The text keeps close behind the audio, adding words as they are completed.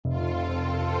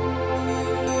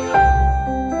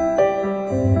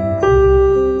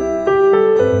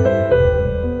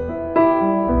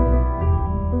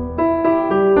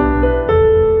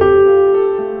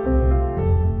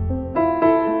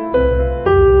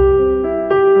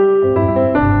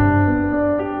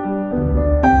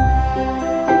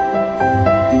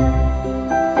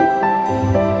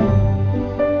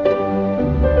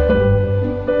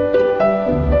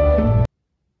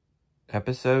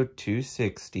Episode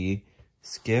 260,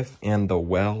 Skiff and the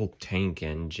Well Tank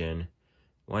Engine.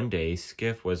 One day,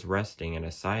 Skiff was resting in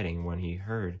a siding when he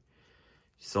heard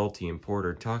Salty and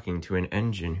Porter talking to an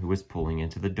engine who was pulling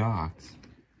into the docks.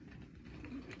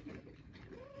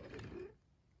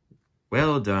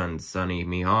 "Well done, Sonny,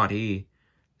 me hearty,"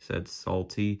 said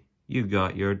Salty. "You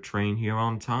got your train here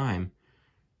on time."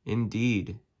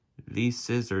 "Indeed, these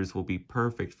scissors will be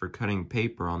perfect for cutting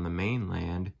paper on the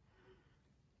mainland."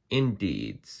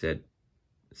 "Indeed," said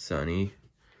Sonny.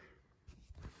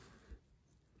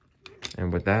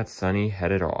 And with that, Sonny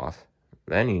headed off.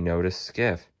 Then he noticed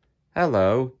Skiff.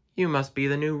 "Hello, you must be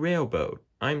the new railboat.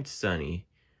 I'm Sonny."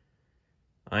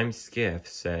 "I'm Skiff,"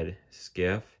 said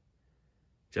Skiff.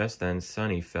 Just then,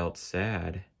 Sonny felt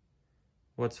sad.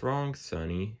 "What's wrong,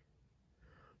 Sonny?"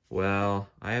 "Well,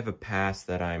 I have a past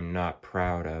that I'm not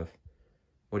proud of."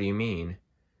 "What do you mean?"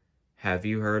 "Have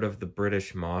you heard of the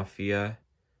British Mafia?"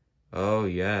 "Oh,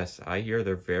 yes, I hear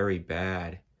they're very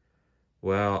bad."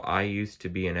 "Well, I used to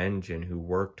be an engine who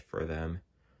worked for them,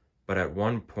 but at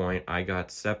one point I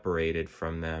got separated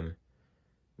from them.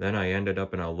 Then I ended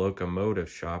up in a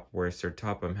locomotive shop where Sir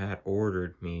Topham Hatt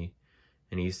ordered me,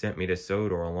 and he sent me to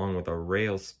Sodor along with a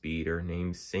rail speeder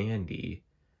named Sandy."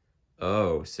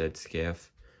 "Oh," said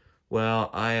Skiff. "Well,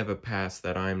 I have a past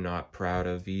that I'm not proud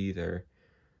of either.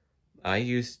 I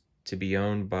used to be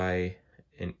owned by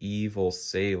an evil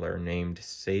sailor named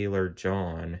Sailor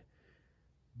John,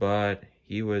 but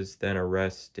he was then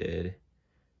arrested,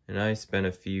 and I spent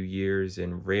a few years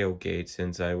in Railgate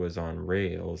since I was on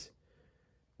rails,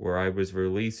 where I was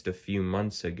released a few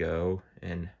months ago,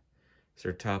 and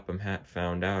Sir Topham Hatt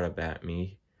found out about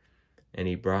me, and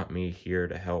he brought me here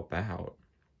to help out."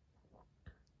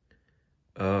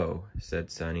 "Oh,"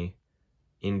 said Sonny.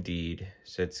 "Indeed,"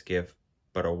 said Skiff,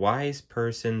 "but a wise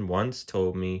person once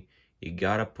told me you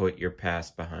gotta put your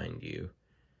past behind you."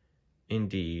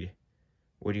 "Indeed.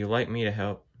 Would you like me to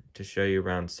help to show you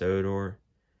around Sodor?"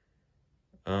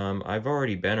 I've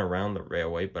already been around the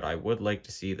railway, but I would like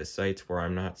to see the sights where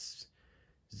I'm not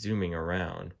zooming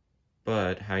around."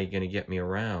 "But how are you going to get me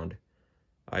around?"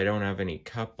 "I don't have any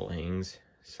couplings,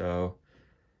 so..."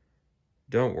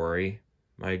 "Don't worry.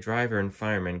 My driver and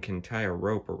fireman can tie a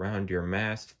rope around your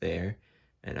mast there,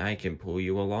 and I can pull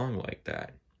you along like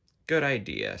that." "Good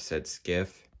idea," said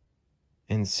Skiff.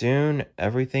 And soon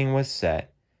everything was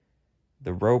set.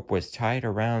 The rope was tied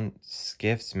around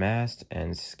Skiff's mast,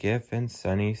 and Skiff and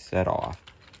Sonny set off.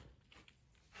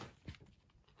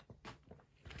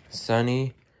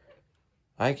 "Sonny,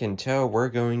 I can tell we're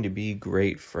going to be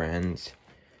great friends."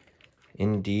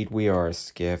 "Indeed we are,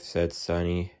 Skiff," said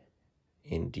Sonny.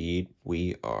 "Indeed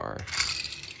we are."